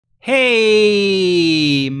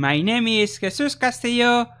Hey, my name is Jesus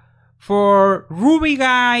Castillo for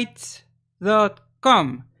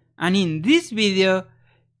rubyguides.com, and in this video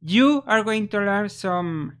you are going to learn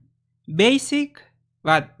some basic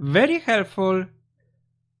but very helpful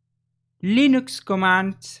Linux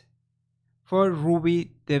commands for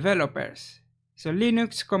Ruby developers. So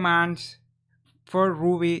Linux commands for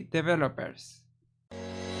Ruby developers.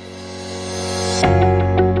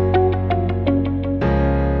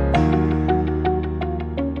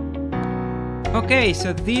 Okay,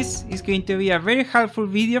 so this is going to be a very helpful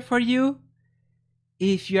video for you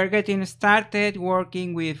if you are getting started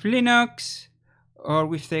working with Linux or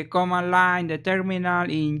with the command line, the terminal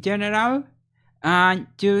in general, and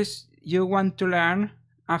you want to learn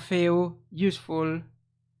a few useful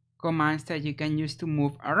commands that you can use to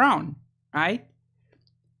move around, right?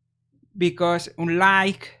 Because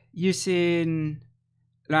unlike using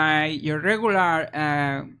like your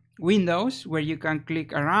regular Windows where you can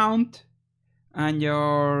click around and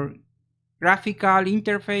your graphical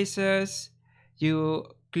interfaces, you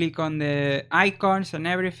click on the icons and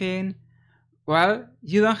everything. Well,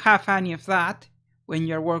 you don't have any of that when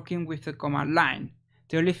you're working with the command line.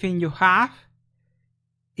 The only thing you have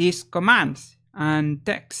is commands and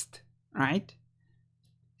text, right?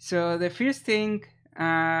 So the first thing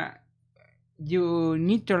you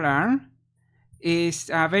need to learn is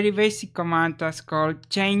a very basic command that's called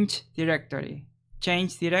change directory.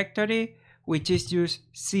 Change directory, which is just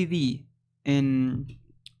cd in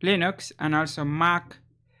Linux and also Mac,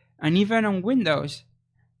 and even on Windows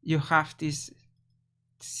you have this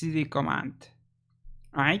cd command,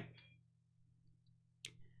 right?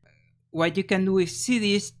 What you can do with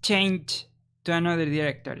cd is change to another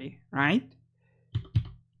directory, right?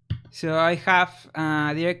 So I have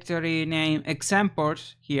a directory named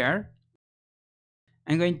examples here.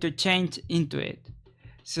 I'm going to change into it.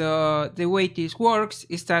 So the way this works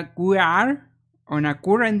is that we are on a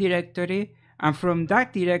current directory, and from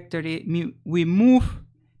that directory we move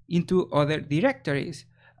into other directories.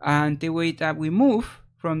 And the way that we move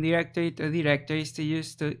from directory to directory is to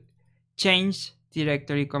use the change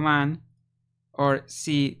directory command, or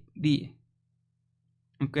cd.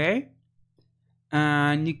 Okay?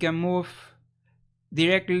 And you can move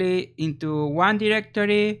directly into one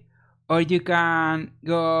directory, or you can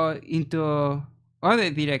go into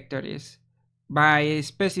other directories by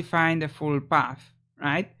specifying the full path,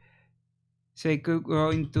 right? So I could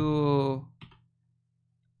go into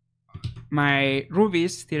my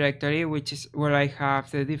Ruby's directory, which is where I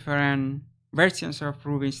have the different versions of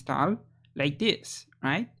Ruby installed, like this,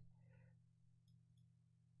 right?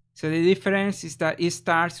 So the difference is that it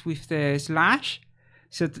starts with the slash.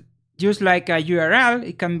 So just like a URL,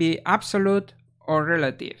 it can be absolute or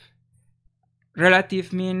relative.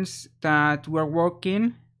 Relative means that we're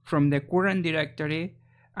working from the current directory,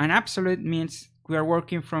 and absolute means we are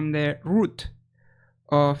working from the root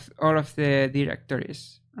of all of the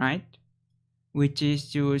directories, right? Which is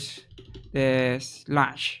just the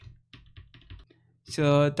slash.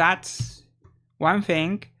 So that's one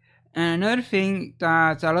thing. And another thing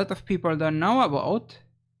that a lot of people don't know about,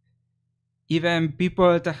 even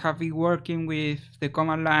people that have been working with the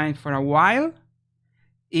command line for a while,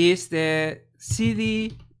 is the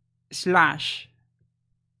cd slash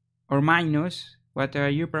or minus, whatever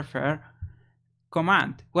you prefer,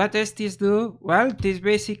 command. What does this do? Well, this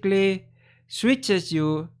basically switches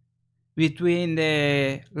you between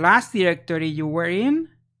the last directory you were in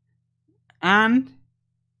and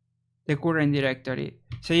the current directory.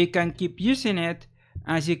 So you can keep using it.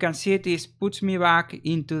 As you can see, this puts me back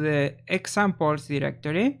into the examples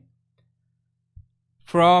directory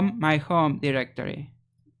from my home directory.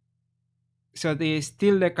 So the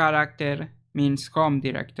tilde character means home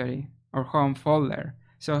directory or home folder.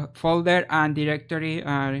 So folder and directory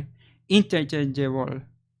are interchangeable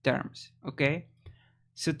terms, okay?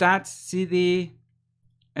 So that's cd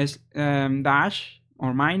dash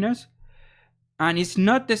or minus, and it's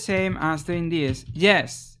not the same as doing this.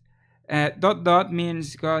 Yes, dot dot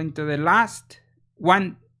means going to the last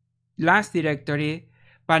directory,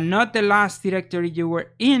 but not the last directory you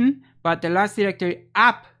were in, but the last directory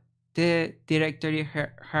up the directory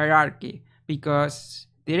hierarchy, because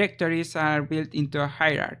directories are built into a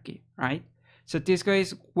hierarchy, right? So this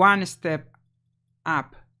goes one step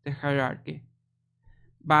up the hierarchy,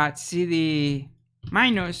 but cd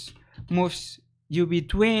minus moves you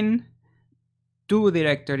between two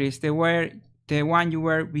directories, the one you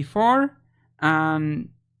were before and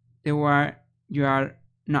the one you are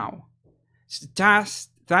now. So that's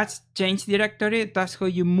change directory. That's how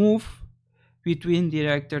you move between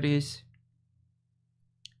directories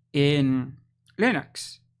in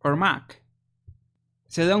Linux. or Mac.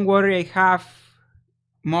 So don't worry, I have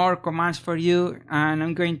more commands for you, and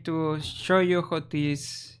I'm going to show you how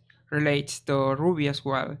this relates to Ruby as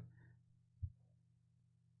well.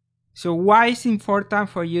 So why is it important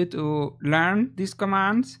for you to learn these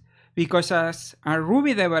commands? Because as a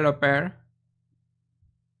Ruby developer,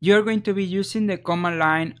 you're going to be using the command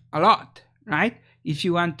line a lot, right? If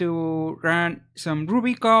you want to run some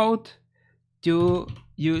Ruby code, you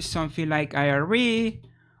use something like IRB,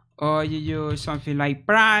 or you use something like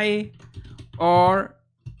pry, or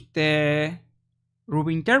the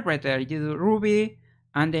Ruby interpreter. You do Ruby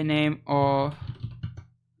and the name of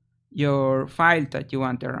your file that you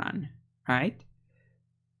want to run, right?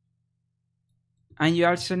 And you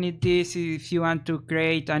also need this if you want to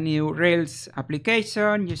create a new Rails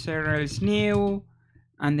application. You say Rails new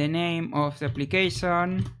and the name of the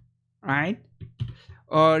application, right?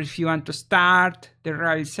 Or if you want to start the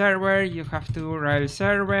Rails server, you have to Rails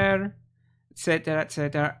server, etc.,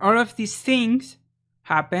 etc. All of these things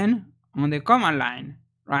happen on the command line,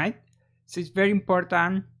 right? So it's very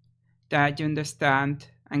important that you understand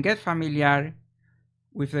and get familiar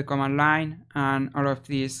with the command line and all of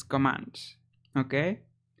these commands. Okay,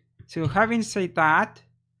 so having said that,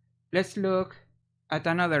 let's look at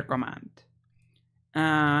another command.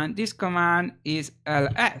 And this command is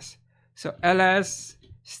ls. So ls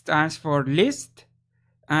stands for list,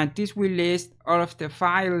 and this will list all of the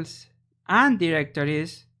files and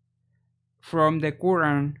directories from the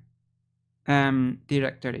current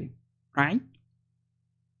directory, right?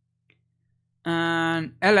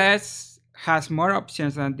 And ls has more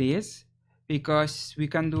options than this, because we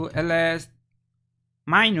can do ls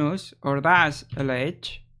minus or dash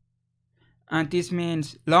lh, and this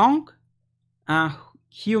means long and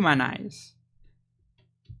humanize.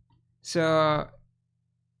 So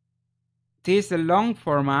this is the long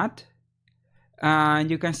format, and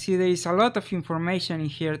you can see there is a lot of information in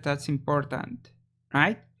here that's important,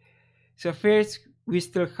 right? So first we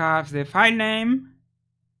still have the file name,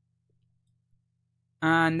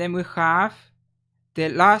 and then we have the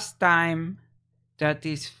last time that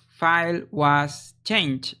this file was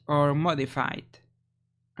changed or modified,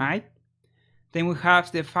 right? Then we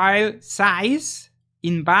have the file size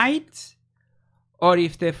in bytes, or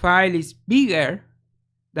if the file is bigger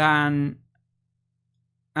than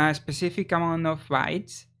a specific amount of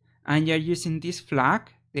bytes and you're using this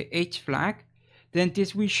flag, the H flag, then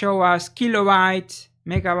this will show us kilobytes,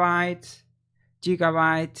 megabytes,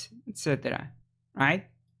 gigabytes, etc., right?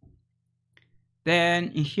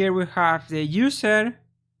 Then in here we have the user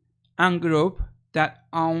and group that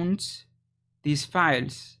owns these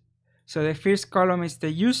files. So the first column is the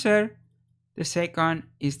user, the second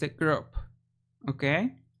is the group,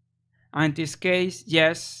 okay? And in this case,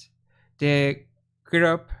 yes, the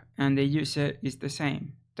group and the user is the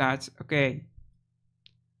same. That's okay. In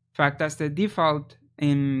fact, that's the default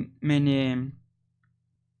in many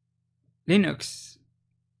Linux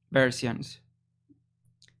versions.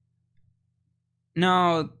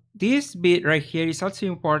 Now, this bit right here is also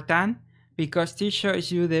important because this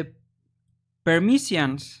shows you the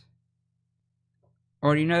permissions,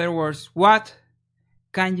 or in other words, what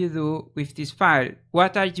can you do with this file?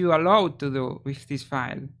 What are you allowed to do with this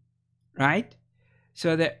file, right?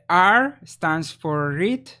 So the R stands for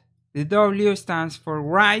read, the W stands for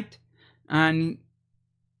write, and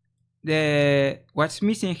what's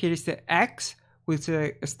missing here is the X, which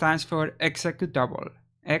stands for executable.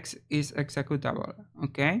 X is executable,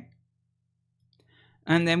 okay?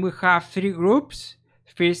 And then we have three groups.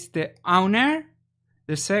 First, the owner,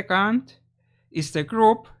 the second is the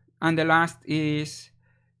group, and the last is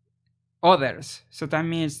others. So that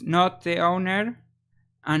means not the owner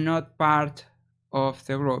and not part of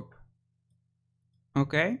the group,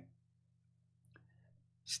 okay?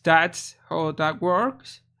 So that's how that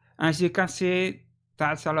works. As you can see,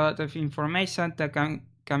 that's a lot of information that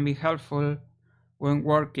can be helpful when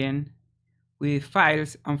working with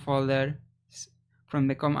files and folders from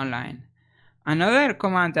the command line. Another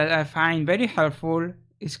command that I find very helpful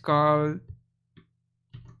is called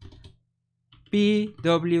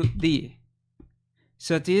pwd.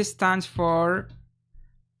 So this stands for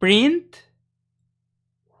print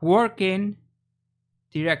working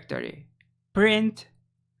directory. Print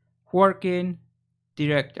working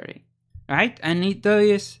directory, right? And it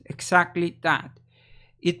does exactly that.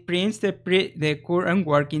 It prints the current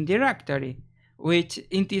working directory, which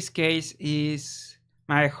in this case is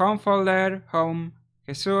my home folder, home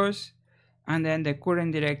Jesus, and then the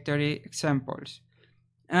current directory examples.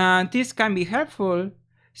 And this can be helpful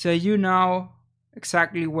so you know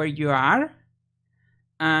exactly where you are,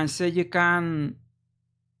 and so you can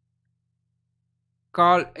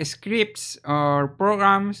call scripts or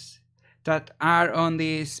programs that are on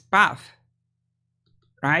this path,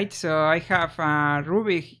 right? So I have a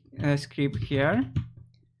Ruby script here,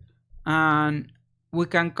 and we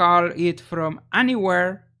can call it from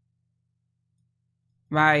anywhere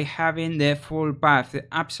by having the full path,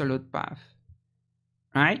 the absolute path,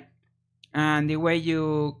 right? And the way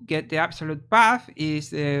you get the absolute path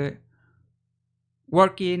is the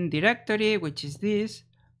working directory, which is this,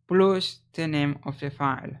 plus the name of the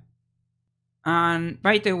file. And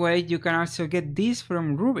by the way, you can also get this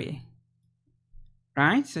from Ruby,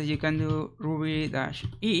 right? So you can do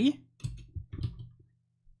ruby-e,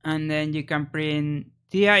 and then you can print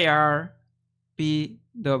dir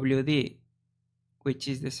pwd, which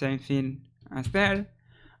is the same thing as there.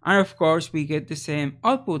 And of course, we get the same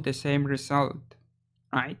output, the same result,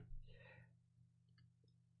 right?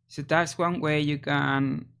 So that's one way you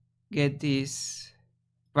can get this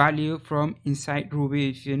value from inside Ruby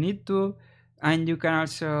if you need to. And you can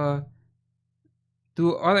also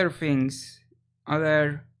do other things,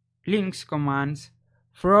 other links commands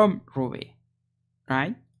from Ruby,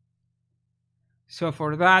 right? So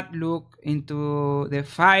for that, look into the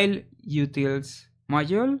file utils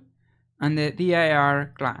module and the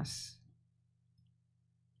dir class,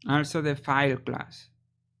 also the file class.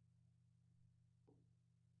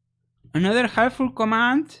 Another helpful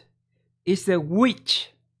command is the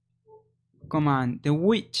which command,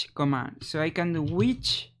 So I can do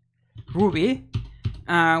which Ruby.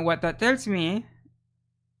 What that tells me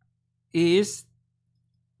is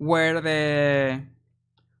where the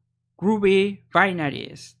Ruby binary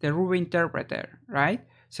is, the Ruby interpreter, right?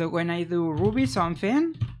 So when I do Ruby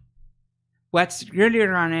something, what's really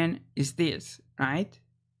running is this, right?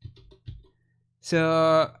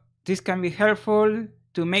 So this can be helpful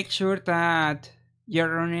to make sure that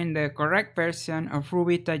you're running the correct version of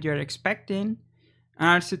Ruby that you're expecting,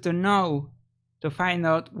 and also to find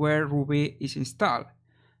out where Ruby is installed.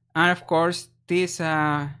 And of course, this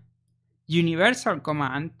universal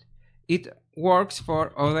command, it works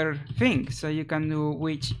for other things. So you can do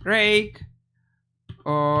which rake,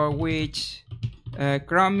 or which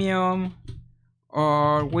chromium,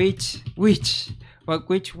 or which,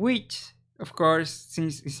 of course,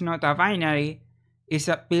 since it's not a binary, it's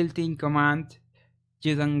a built-in command,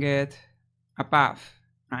 you don't get a path,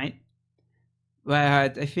 right?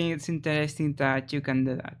 But I think it's interesting that you can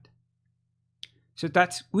do that. So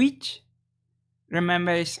that's which.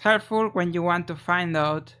 Remember, it's helpful when you want to find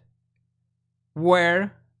out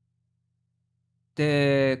where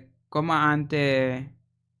the command, the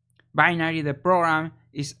binary, the program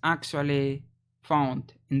is actually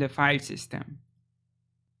found in the file system.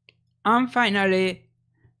 And finally,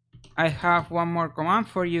 I have one more command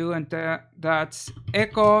for you, and that's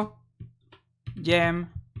echo gem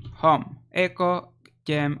home. Echo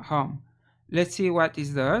gem home. Let's see what this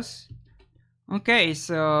does. Okay,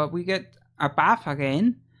 so we get a path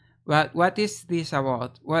again, but what is this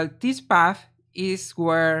about? Well, this path is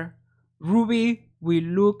where Ruby will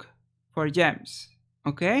look for gems,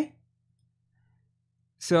 okay?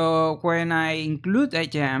 So when I include a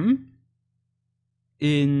gem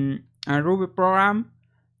in a Ruby program,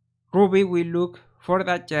 Ruby will look for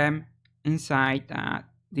that gem inside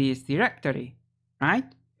this directory, right?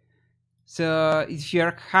 So if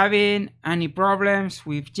you're having any problems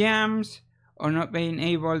with gems, or not being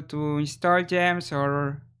able to install gems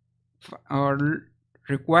or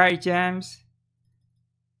require gems,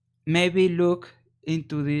 maybe look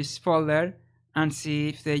into this folder and see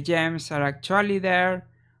if the gems are actually there,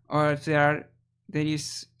 or if there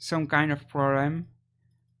is some kind of problem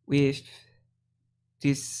with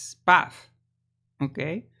this path,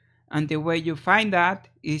 okay? And the way you find that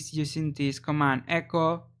is using this command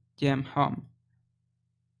echo gem home,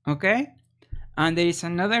 okay? And there is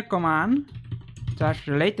another command that's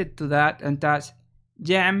related to that, and that's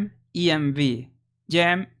gem env.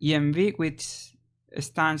 Gem env, which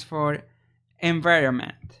stands for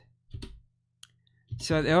environment.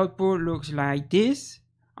 So the output looks like this.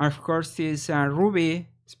 Of course, this is a Ruby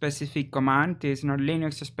specific command. It's not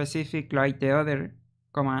Linux specific like the other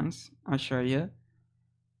commands I'll show you.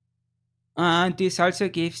 And this also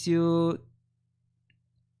gives you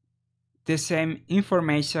the same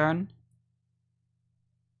information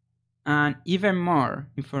and even more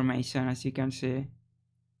information, as you can see.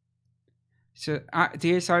 So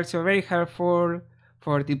this is also very helpful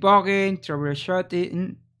for debugging,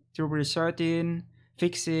 troubleshooting,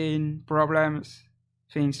 fixing problems,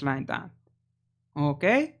 things like that.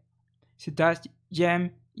 Okay, so that's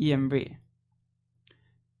gem env.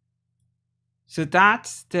 So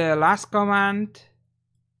that's the last command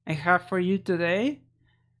I have for you today.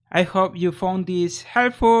 I hope you found this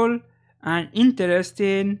helpful and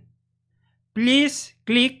interesting. Please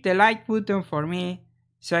click the like button for me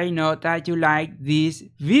so I know that you like this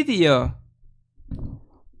video.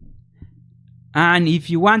 And if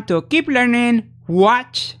you want to keep learning,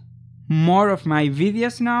 watch more of my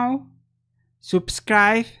videos now.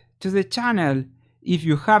 Subscribe to the channel if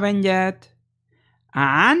you haven't yet.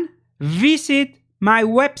 And visit my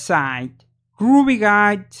website,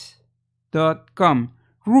 rubyguides.com.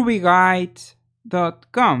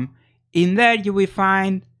 rubyguides.com. In there you will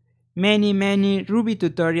find many Ruby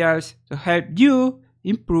tutorials to help you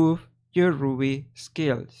improve your Ruby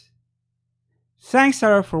skills. Thanks a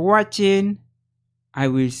lot for watching. I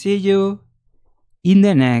will see you in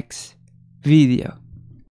the next video.